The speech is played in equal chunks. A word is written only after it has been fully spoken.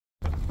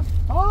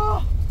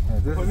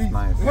this is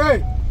nice.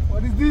 Hey,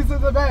 what is this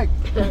in the bag?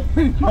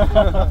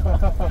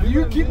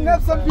 You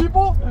kidnap some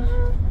people?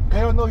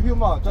 Hey, no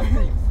humor, just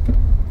this.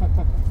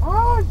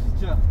 Ah,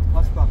 진짜.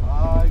 Pasta.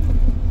 Ah,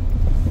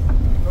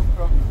 no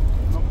problem.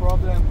 No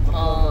problem.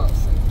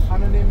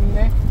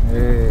 하느님네.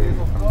 예,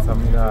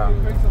 감사합니다.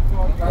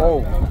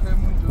 Oh,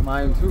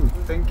 mine too.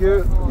 Thank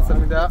you.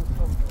 감사합니다.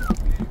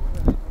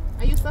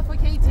 Are you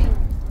suffocating?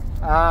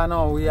 Ah,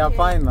 no, we are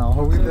fine now.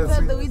 With the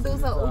Because the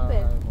windows are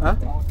open. Huh?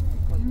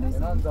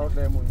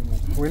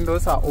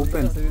 Windows are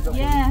open.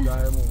 Yeah.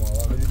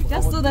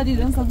 Just so that you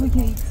don't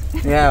suffocate.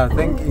 Yeah,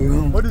 thank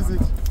you. What is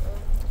it?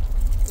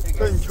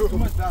 Thank you.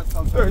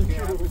 Thank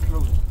you.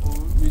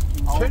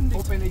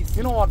 Open AC.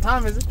 You know what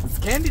time is it? It's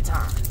candy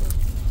time.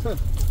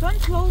 Don't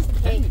close the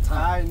gate.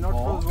 Ah, not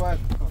close what?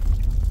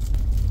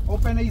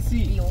 Open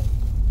AC.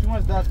 Too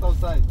much dust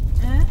outside.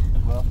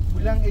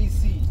 Bilang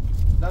AC.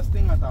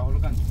 Dusting at all.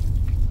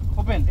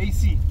 Open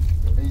AC.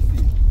 AC.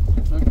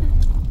 Okay.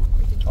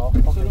 Oh,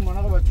 So the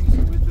mana ba things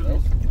with the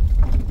roof?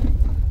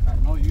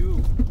 No,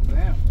 you.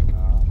 Damn.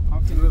 How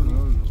can you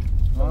do?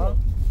 Huh?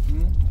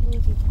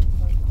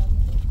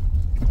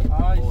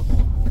 Ah,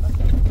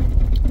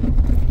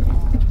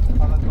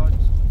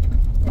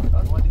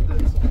 what is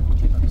this?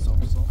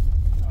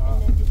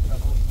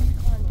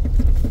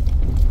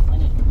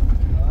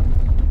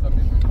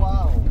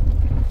 Wow.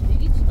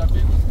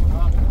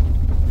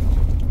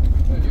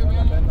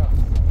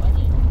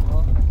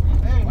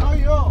 Hey, no,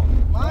 yo.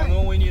 I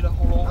know we need a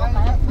whole long.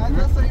 I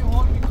just say you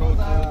hold because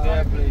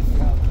There, please.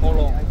 How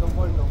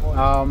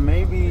long?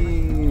 Maybe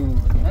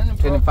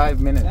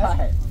 25 minutes.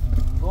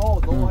 No,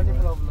 don't want any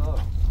problem.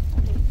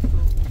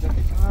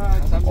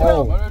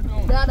 Oh,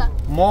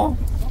 more?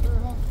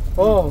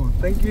 Oh,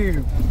 thank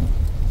you.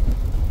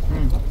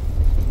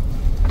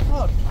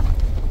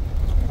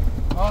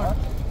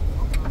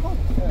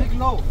 Big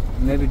low.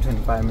 Maybe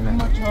 25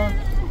 minutes.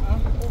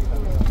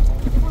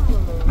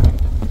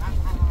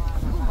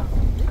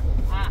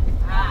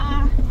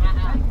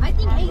 I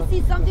think AC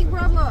is something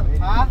problem.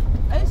 Huh?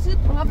 AC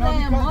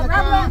problem. No, What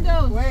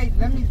problem? wait,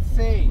 let me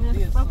say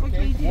this.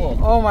 Okay?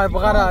 Oh my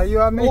brother, you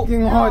are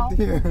making hot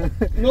here.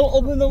 No,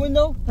 open the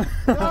window.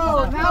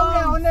 No, now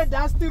we're on a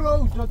dusty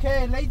road,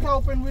 okay? Later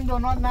open window,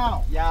 not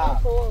now. Yeah.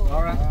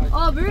 Alright.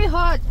 Oh, very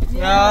hot.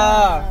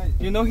 Yeah.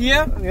 You know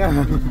here?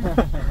 Yeah.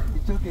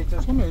 It's okay,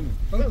 just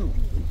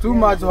Too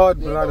much hot,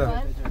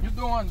 brother. You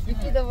don't want. Give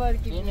me the word.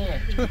 Give me.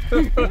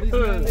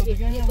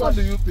 What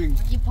do you think?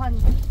 Give one.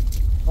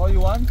 Oh, you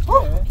want?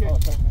 Okay. You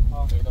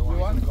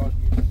want?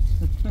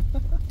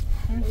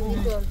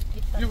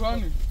 You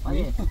want it?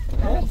 Me?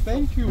 Oh,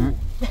 thank you.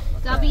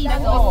 Gabi,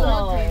 that's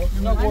also.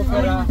 You know what,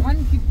 Vera?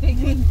 One keep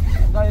taking.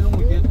 Guy, don't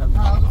get him.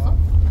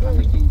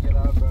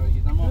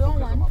 You want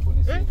one?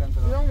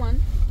 You want one?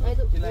 O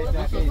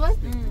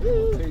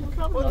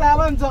tla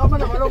ba ntse ga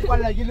mona ba lo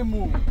kwalla ke le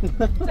mong.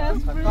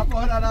 Ka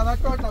pora la ba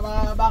tota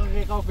ba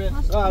re ka ofela.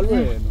 Ah, le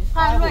wena.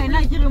 Ga le wena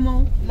ke re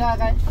mo. La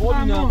ga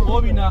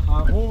Robina,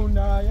 ha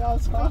hona ya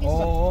sa.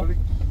 Oh.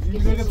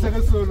 Ile ke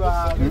tsere solo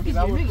a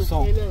la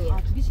so.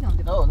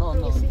 No, no,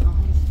 no.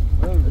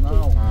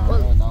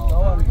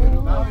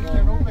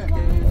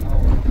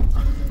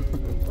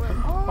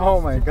 Oh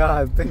my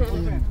god, thank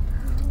you.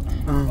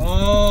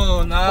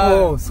 Oh, nice.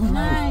 Oh, so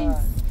nice.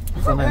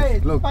 So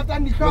nice. Look, look,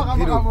 video.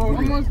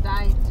 Almost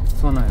died.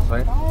 So nice,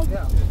 right?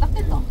 Yeah.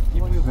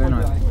 Very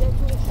nice.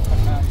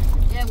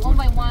 Yeah, one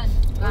by one.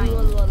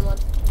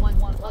 One.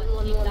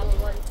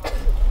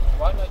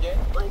 One again.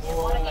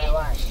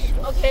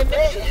 Okay,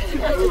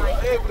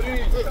 Hey,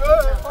 breathe.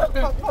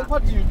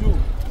 What do you do?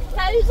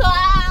 Hey,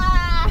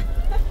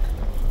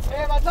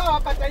 what's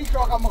up? What are you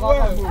talking about?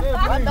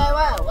 One by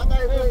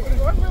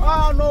one.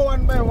 Ah, no,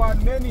 one by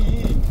one.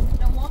 Many.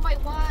 No, one by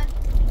one.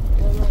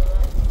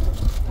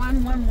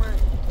 One.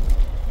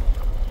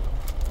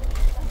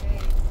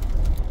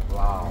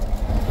 Wow.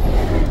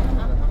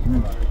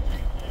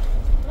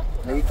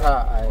 Later,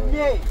 I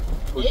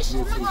put this in.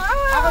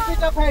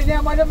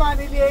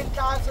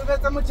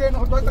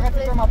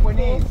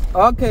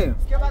 Okay.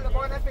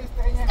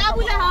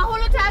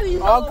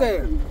 Okay.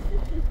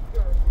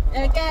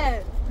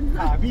 Again.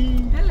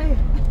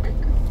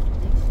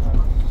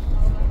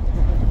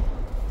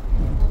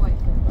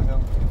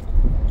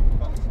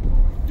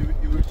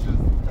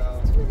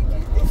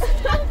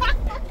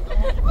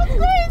 What's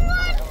going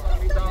on?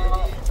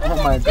 Oh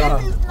my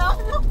god.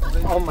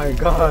 Oh my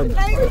god.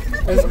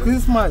 It's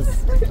Christmas.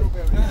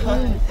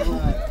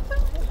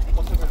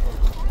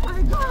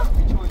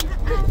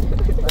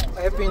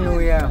 Happy New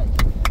Year.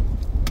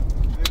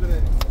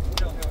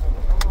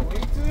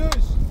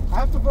 I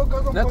have to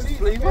focus on Next police,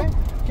 flavor? okay?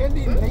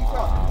 Candy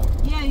later.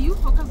 Yeah, you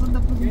focus on the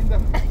police.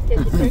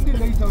 Candy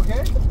later,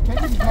 okay?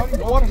 Candy is not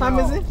important. What time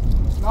is it?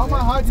 Now my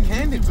heart is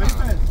Candy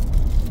time.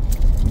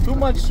 Too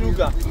much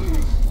sugar.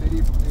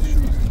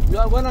 You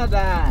are gonna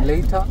die.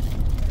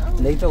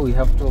 Later we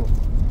have to.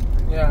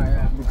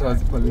 Yeah.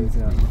 Because police,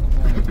 yeah.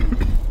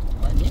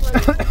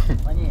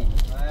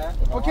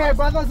 Okay,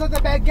 brothers at the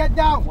back, get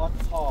down.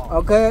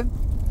 Okay.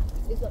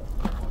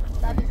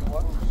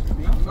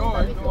 No,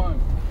 I don't want.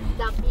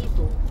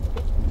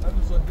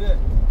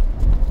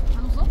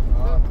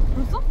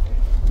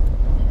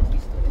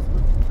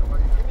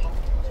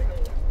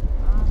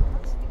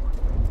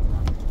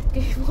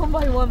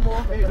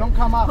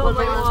 come up. Oh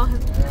my God.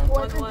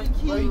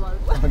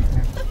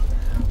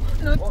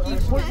 Not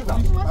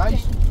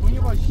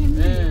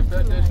Hey, pay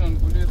attention,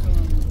 police.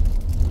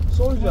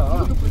 Soldier.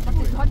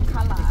 what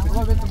color? This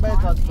one great,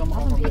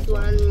 this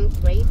one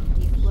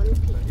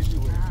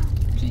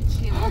Peach.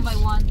 One by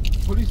one.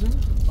 Police.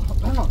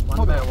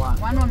 One by one.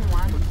 One on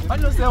one. When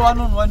you say one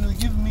on one, you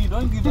give me.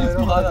 Don't give his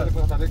brother.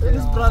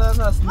 His brothers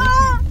are sleeping.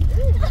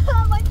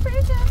 My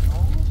precious.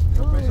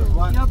 Your precious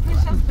one. Your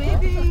precious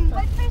baby.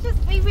 My precious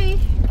baby.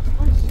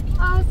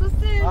 Oh, so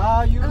sad.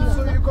 Ah, you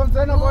so you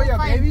concerned about your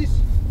fine. babies?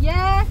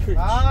 Yeah.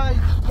 Ah,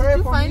 pray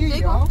You for find me,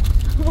 Jacob?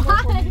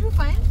 Why? You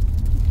find?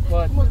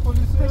 What?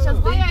 Precious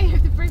baby. Why I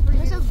have to pray for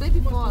precious baby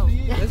fall?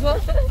 This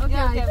one?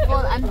 Okay, it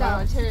fall under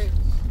our chair.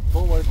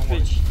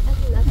 Fish.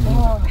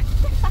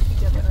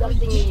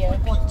 something here.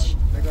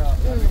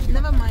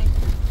 Never mind.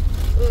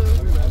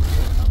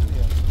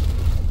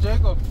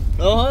 Jacob,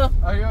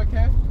 are you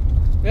okay?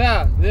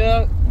 Yeah,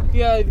 they're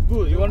here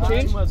good. You want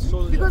change?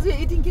 Because you're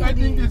eating I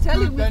candy. think it's Tell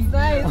good him than it's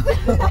nice.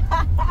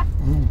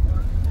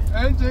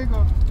 Hey,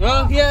 Jacob.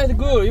 Oh, here is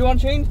good. You want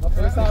change?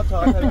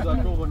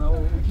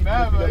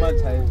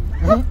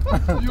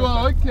 You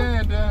are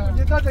okay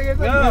then.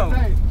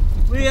 Yeah.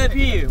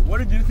 VIP, what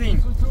did you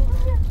think?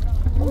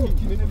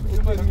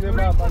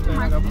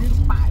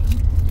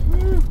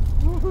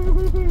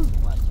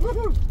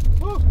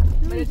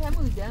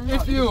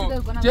 If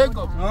you,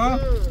 Jacob,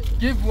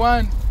 give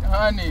one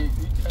honey,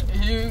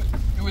 he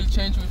will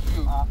change with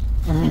you.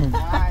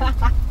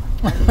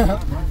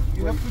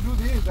 You have to do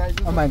this.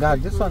 Oh my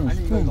God, this one is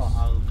too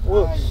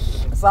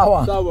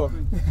Sour. sour.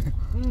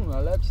 I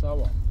like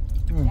sour.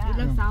 You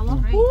like sour,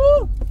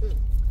 right?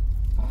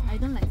 I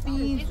don't like sour.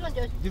 This one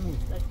just Give me.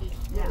 like this.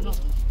 Yeah, no.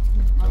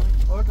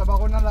 Oh,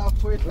 tabako na la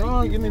po ito.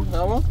 No, give me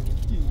sour.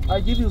 I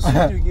give you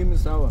sweet, you give me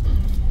sour.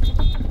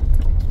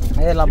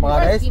 Hey, la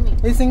brother,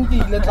 it's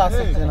inky. Let's ask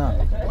it now.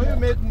 Why you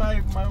make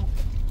my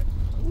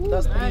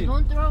That's three.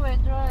 Don't throw it,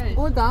 throw it.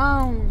 Go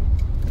down.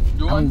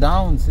 I'm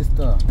down,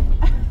 sister.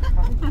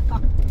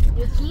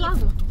 You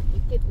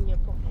keep in your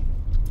pocket.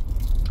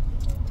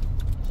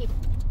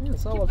 Yeah,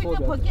 sour Keep in for your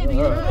that. pocket. You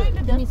know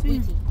the Give me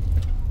sweetie.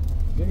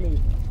 Give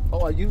me.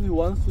 Oh, I give you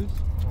one sweet.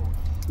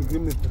 You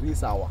give me 3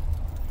 sour.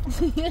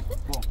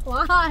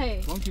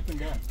 Why? Don't keep in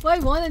there. Why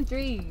 1 and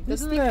 3?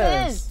 Doesn't make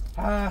sense.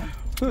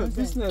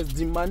 Business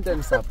demand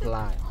and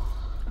supply.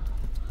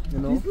 You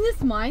know?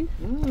 Business mind?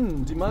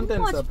 Demand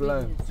and Much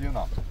supply. business.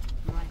 지윤아,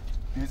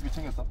 USB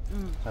챙겼어?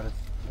 잘했어.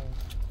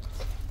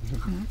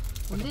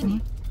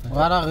 언제니?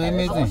 What are we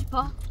making?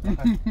 싶어?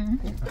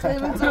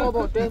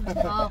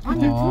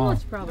 Honey, too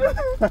much problem.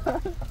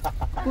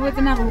 Kuha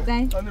ka na ako,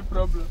 guys. Any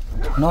problem?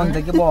 No,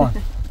 take it on.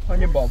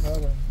 Honey Bob.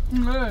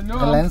 No,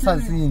 The lens are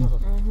seen.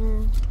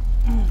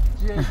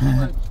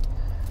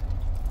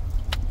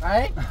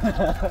 Hey?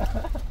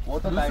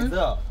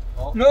 워터라이더.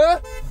 No?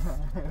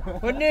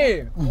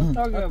 Honey!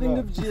 I think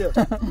if she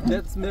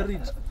gets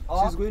married,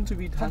 she's going to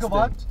be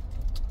husband.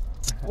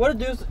 What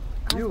did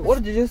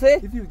What did you say?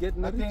 If you get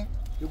married,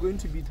 you're going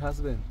to beat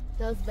husband.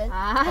 Husband.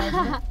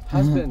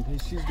 Husband.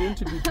 She's going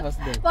to beat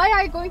husband. Why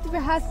are you going to be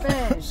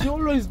husband? She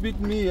always beat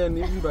me and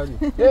everybody.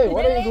 Hey,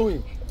 what are you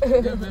doing?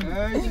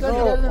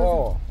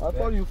 Oh, I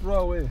thought you threw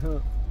away. Huh?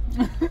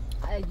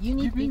 You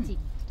need beating.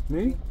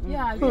 Me?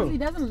 Yeah, because he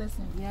doesn't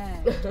listen.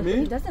 Yeah.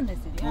 Me? He doesn't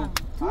listen, yeah.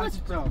 Too much.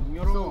 So,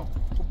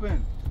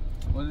 open.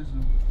 What is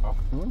it?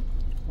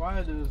 Why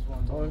is this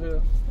one? Oh,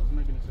 here. Doesn't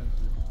make any sense.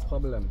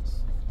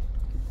 Problems.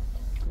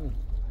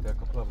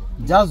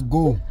 Just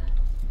go.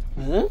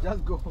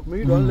 Just go.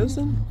 Me, don't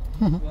listen?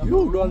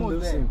 You don't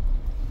listen.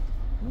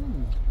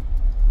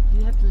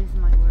 You have to listen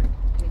to my word,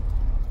 okay?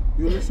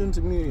 You listen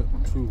to me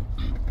too.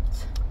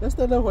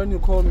 Yesterday when you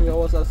called me, I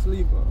was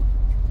asleep.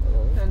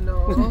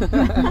 Hello.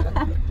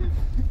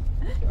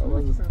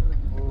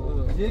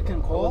 You can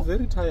I call. was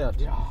very tired.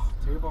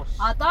 대박.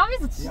 아,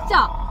 다음에서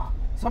진짜.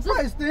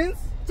 Surprise things?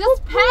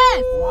 Just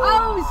pass.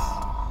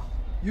 Oh,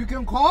 You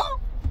can call?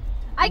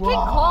 I can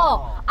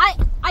call.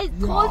 I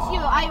told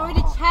you. I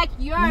already checked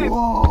your.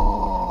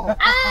 Whoa.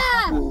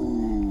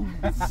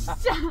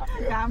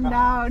 Calm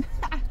down.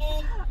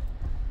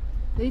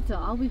 Later,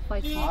 I'll be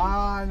fighting.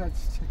 나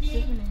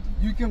진짜.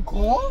 You can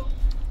call?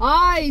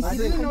 I I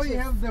didn't know you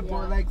have the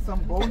like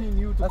some bone in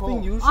you to I call.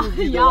 think you should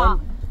be the yeah. one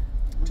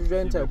to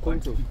join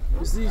Taekwondo.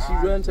 You see, she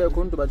joined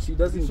Taekwondo, but she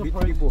doesn't beat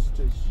people.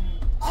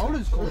 I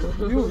always call.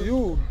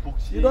 You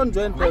don't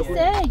join I Taekwondo.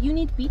 said you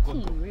need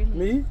beating, really.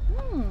 Me?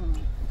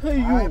 Hey,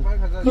 You you.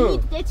 You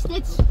need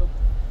ditch.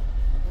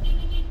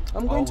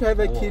 I'm going to have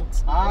a kid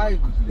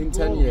in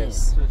 10 go.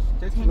 years.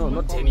 No,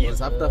 not 10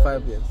 years, after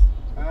 5 years.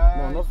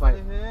 No, not 5.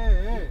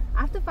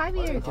 After 5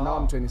 years. Okay, now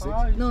I'm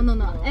 26. No.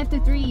 After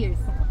 3 years.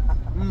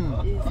 It's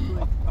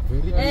good.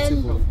 Very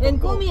beautiful.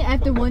 And Kumi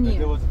after 1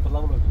 year.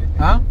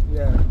 Huh?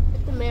 Yeah.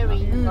 To marry.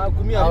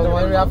 Kumi I'll after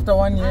marry after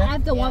 1 year.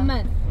 After 1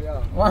 month.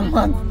 Yeah. 1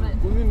 month.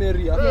 Kumi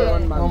marry after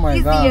 1 month. Oh my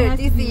God.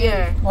 This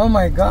year. Oh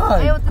my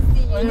God. want to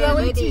see you. We are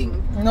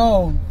waiting.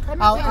 No.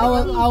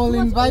 I will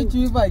invite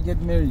you if I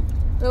get married.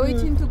 We're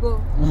waiting to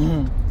go.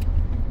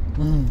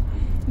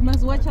 You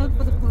must watch out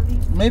for the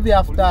police. Maybe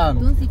after.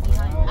 Don't sit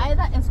behind.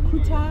 Either a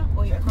scooter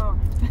or a car.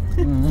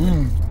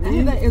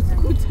 Either a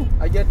scooter.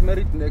 I get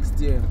married next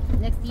year.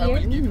 Next I will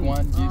year. give you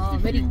one gift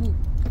if Very you... cool.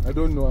 I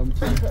don't know, I'm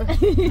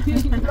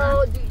kidding.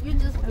 No, you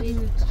just please.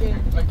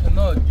 I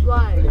cannot.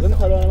 Why? She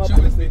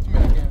will date me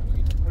again.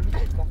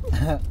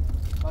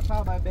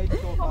 How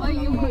are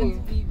you,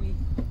 baby?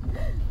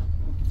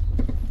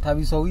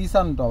 Thabiso o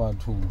isa ntwa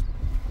batho.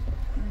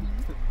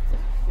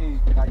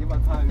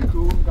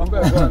 I'm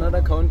going to go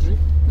another country.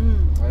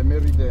 I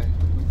married there.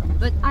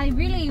 But I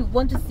really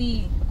want to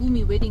see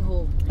Gumi wedding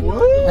home.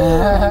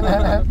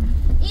 What?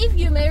 If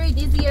you marry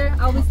this year,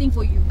 I will sing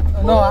for you.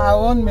 No, I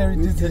won't marry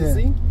this year.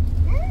 Sing?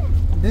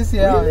 This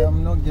year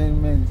I'm not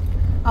getting married.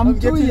 I'm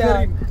too getting young.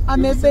 married.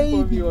 I'm a You sing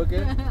for baby. me,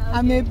 okay?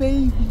 I'm a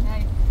baby.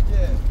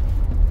 Yeah.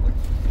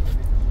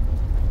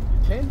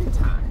 Candy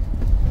time.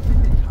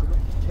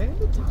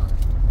 Candy time.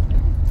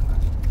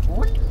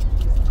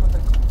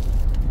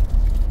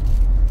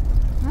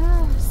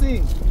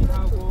 Sing.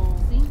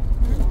 Sing?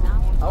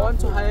 I want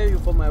to hire you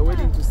for my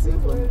wedding to sing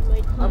for me.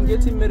 I'm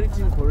getting married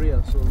in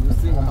Korea, so you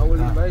sing. I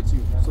will invite you.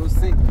 So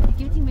sing.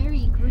 Getting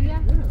married in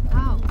Korea?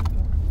 How?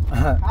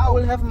 I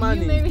will have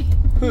money.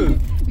 Will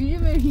you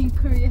marry in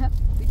Korea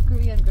with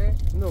Korean girl?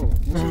 No,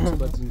 Moshoeshoe,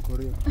 but in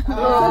Korea.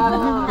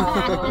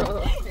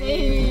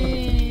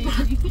 Hey.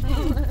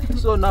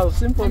 So now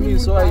sing for me,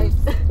 so I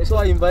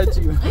invite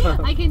you.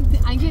 I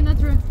cannot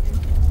trust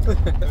you.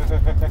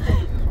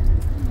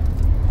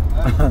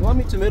 You want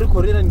me to marry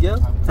Korean girl?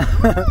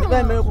 If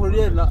I marry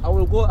Korean, I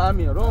will go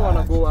army. I don't want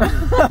to go army.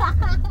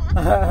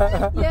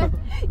 Yeah,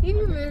 if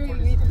you marry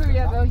with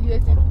Korean girl, you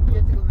have to go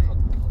marry.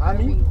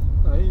 Army?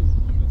 Aye.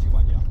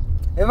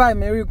 If I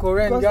marry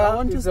Korean Because I girl,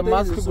 want to it's a stay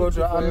must in to go to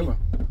Lesotho army.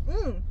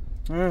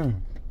 forever.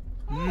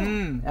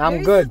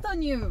 I'm good.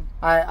 On you.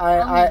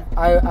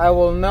 I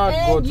will not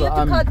go And you to have to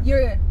army. cut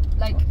your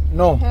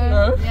No.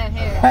 hair. Yeah,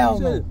 hair. Hell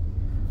no.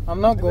 I'm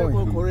not If I go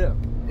going. Korea.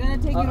 Gonna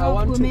take it I off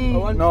want for to. me. I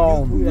want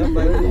No. you to have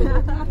my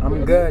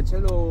I'm good.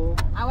 Hello.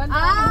 I want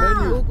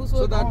Menu,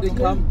 so that they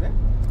come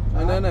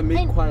and then I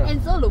make choir.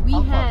 And Solo, we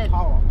had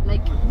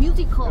like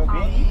musical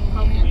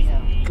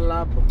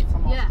Club.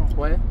 yeah,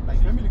 Where?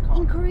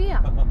 in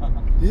Korea.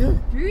 Yeah.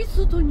 Very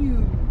sweet on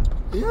you.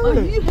 Oh,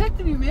 you have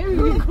to be married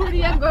with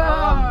Korean girl.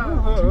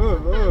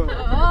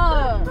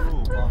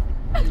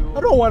 I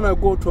don't want to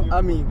go to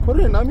army.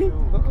 Korean army?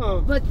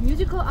 But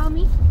musical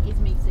army is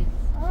makes sense.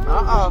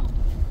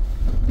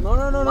 No.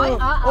 Why?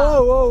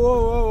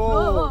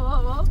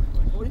 Oh.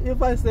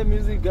 If I say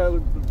music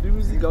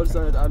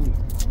outside army,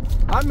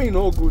 army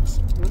no good.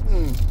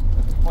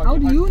 How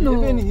do you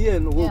know? Even here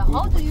no Yeah, good.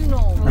 how do you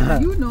know?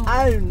 You know.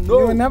 I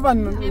know. You never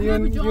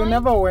joined?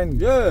 never went.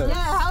 Yeah. Yeah,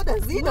 how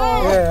does he know?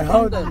 Yeah,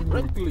 how do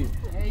Directly.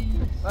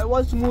 I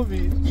watch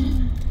movies.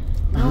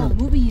 No,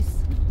 movies.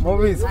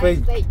 movie is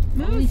fake.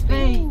 Movies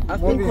fake. I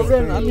think Movies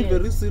Korean fake. army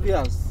very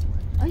serious.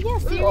 Oh yeah,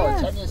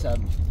 serious.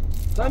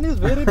 Chinese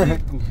very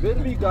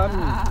big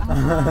army.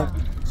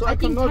 So I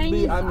think cannot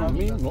be Chinese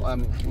army. No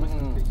army.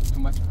 Too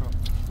much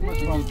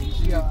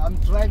Yeah, I'm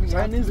driving.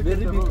 Chinese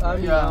very big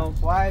army Yeah. now.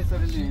 Why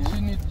suddenly? She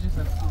needs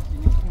Jesus.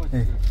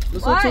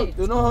 Lesotho, Why?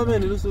 you know how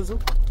many Lesotho?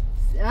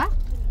 Yeah?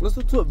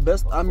 Lesotho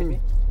best army,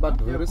 but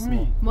very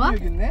small. What?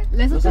 Lesotho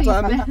Lesotho is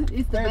army?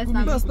 the best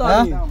army. Best Huh?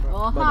 army.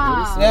 Oh, But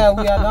very small. Yeah,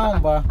 we are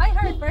down, but I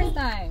heard first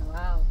time.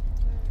 Wow.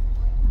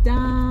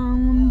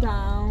 Down,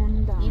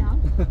 down, down. Yeah.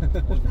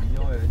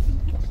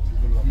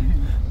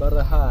 But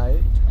hi.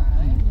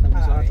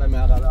 So I tell me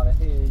I got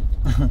hey.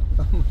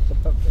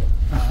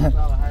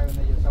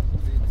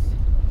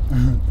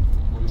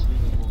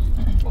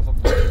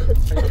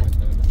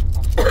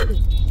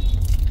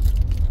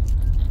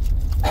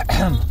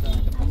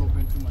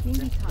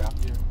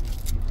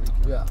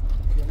 Yeah.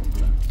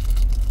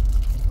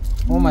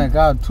 oh my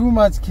god, too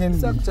much candy.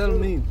 Isaac, tell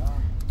me.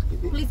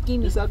 Please give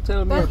me. Isaac,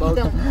 tell me about All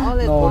that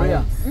No,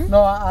 Korea.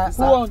 no, I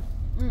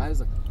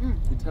Isaac, you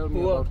tell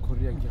me about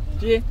Korea, girl.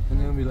 Yeah. And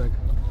then be like,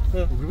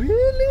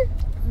 really?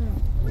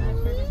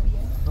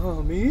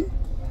 Oh, me?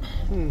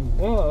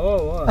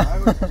 What?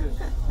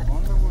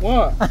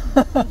 What?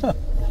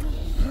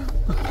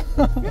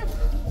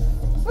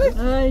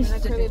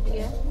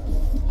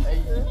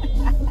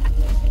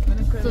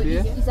 So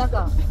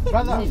Isaka.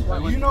 Brother,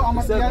 you know I'm a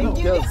Isaac piano.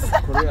 girls,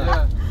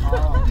 Korea.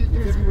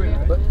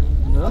 Everywhere. But, I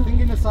no?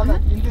 think in the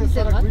Sarak region. He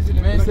said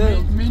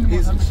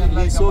Something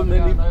he saw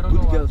many I don't know good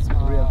what- girls in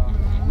Korea.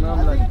 Now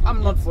I'm like,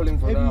 I'm not falling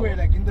for Everywhere,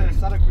 that. like in the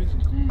Sarak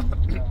region.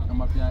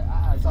 I'm a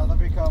piano. South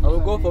Africa. I will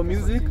go for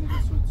music.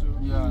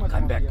 Yeah.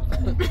 Come back.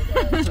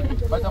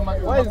 But I'm a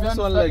Why is this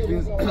one like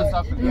this? South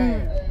Africa.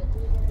 Yeah.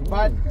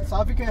 But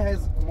South Africa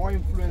has more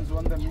influence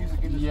on the music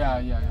industry. Yeah.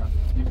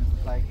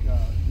 Like,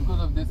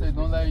 Because of this, I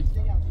don't like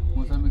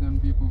Mozambican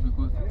people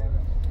because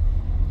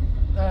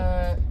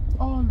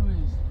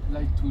always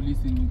like to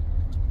listen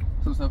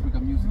to South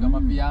African music. I'm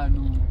a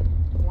piano.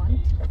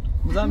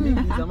 Mozambique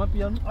is a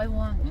piano. I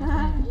want.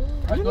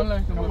 I don't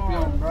like to come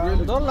piano. on, bro.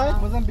 You don't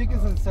like? Mozambique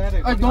is in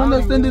Sarak. I don't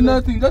understand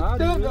nothing. Just How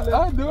do you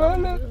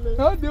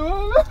I do it.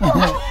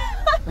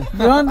 You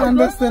don't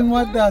understand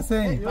what they're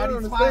saying. But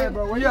it's fine,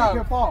 bro. When you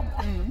perform,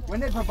 when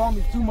they perform,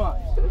 it's too much.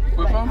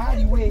 Like, Perform? how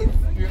do you wait?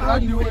 How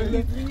do you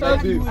wait? How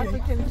do you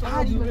wait?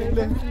 How do you wait?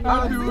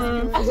 How do you wait?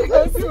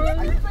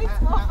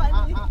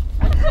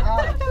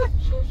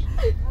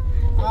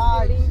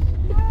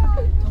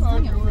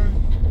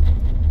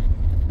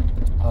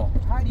 Oh,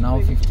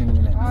 now 15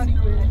 minutes.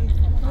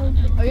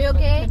 Are you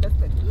okay?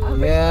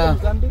 Yeah,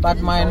 but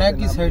my neck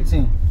is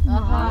hurting.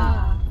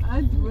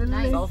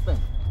 Nice.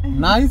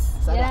 Nice?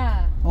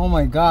 Yeah. Oh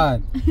my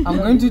god. I'm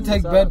going to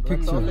take bad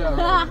pictures.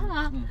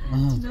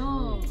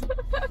 No.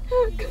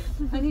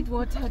 I need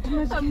water.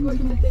 Too much bread.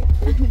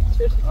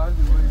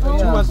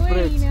 Too much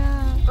bread.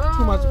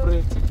 Too much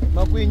bread.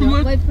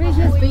 Magunya. My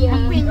precious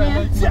baby.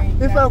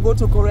 If I go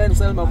to Korea and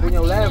sell Magunya,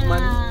 will I have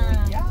money?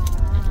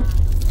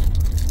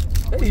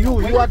 Hey,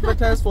 you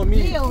advertise for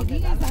me. So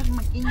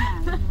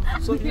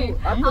you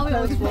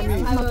advertise for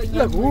me.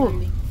 Like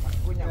who?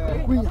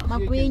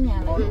 Magunya.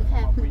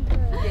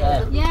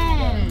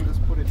 Yeah.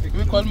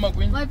 We call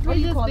Magunya. My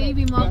precious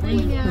baby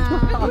Magunya.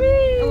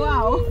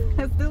 Wow.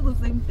 That's still the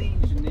same thing.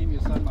 You should name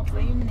your son my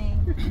Same name.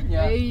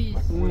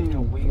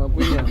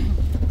 Magunya.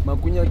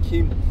 Magunya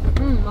Kim.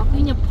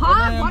 Magunya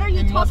Park? What are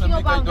you talking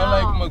about I don't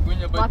like now?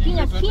 Magunya, but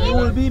Magunya in You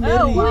will Kim? be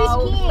married. Who is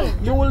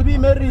Kim? You will be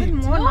married.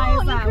 More No,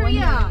 nicer in when Korea.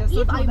 you're in If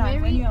Lesotho I than marry,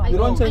 when you're You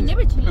don't I change.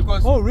 never change.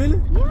 Because Oh really?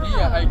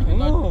 here I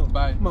cannot Oh,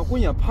 buy.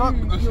 Magunya Park.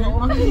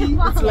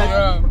 It's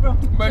like,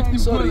 but if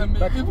Sorry, you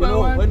but you if I know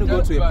want when you go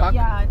just to a buy. park,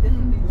 Yeah,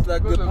 definitely. it's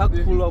like the park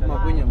full of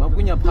Magunya.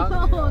 Magunya Park.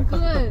 Oh,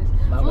 good.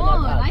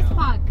 Oh, nice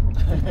park.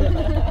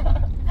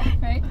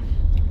 Right?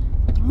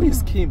 Who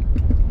is Kim?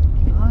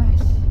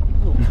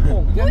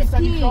 Jangan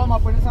tadi kau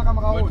apa ni sama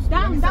kau.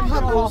 Down.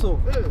 Park also.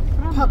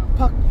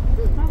 Park.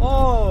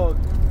 Oh,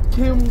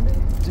 Kim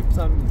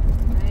Jipsami.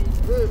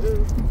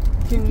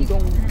 Kim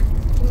Jong.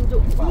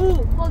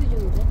 How did you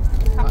do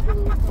that?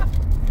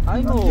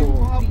 I know.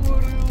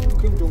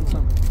 Kim Jong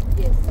Sam.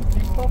 Yes.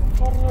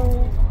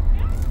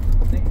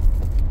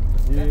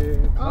 Yeah,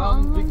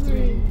 come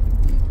victory.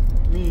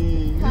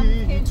 Me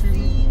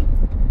too.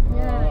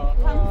 Yeah.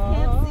 Come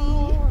KFC.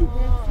 Let's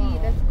see.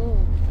 Let's go.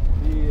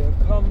 Here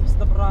comes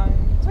the bride.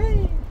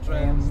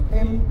 I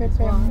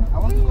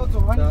want to go to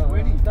Honey's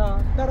wedding.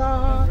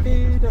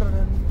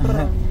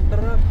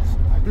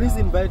 Please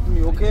invite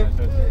me, okay?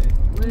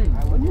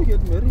 When you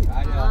get married,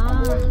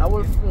 I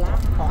will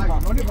fly.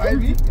 Not invite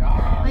me.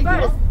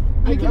 First,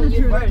 I cannot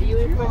refer. You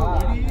refer.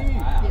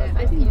 Yeah,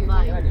 first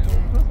invite.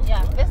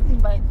 Yeah, first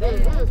invite them.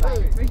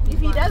 If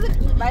he doesn't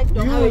invite,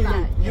 don't worry.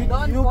 You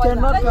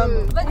cannot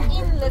come. But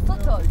in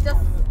Lesotho, just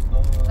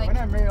like When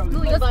I marry, I'll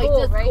no, invite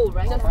just go,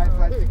 right? Just buy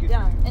flight tickets.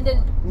 Yeah, and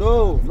then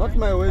No, not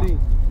my wedding.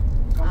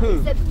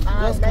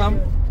 Just come.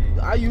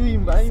 Are you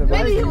inviting?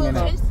 maybe he will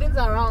 17 change things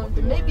around.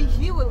 Maybe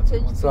he will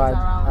change things So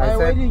around. I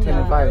said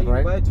 25,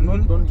 right?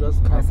 Don't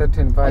just come. I said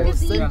 25.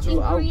 Because in Send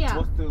you out.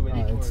 Korea,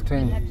 It's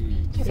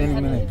 20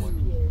 minutes.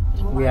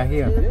 We are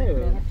here.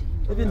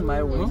 Yeah. Even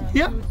my way.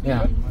 Yeah.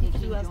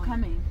 He was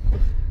coming.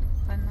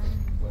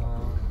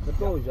 Is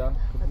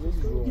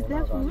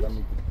there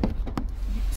food?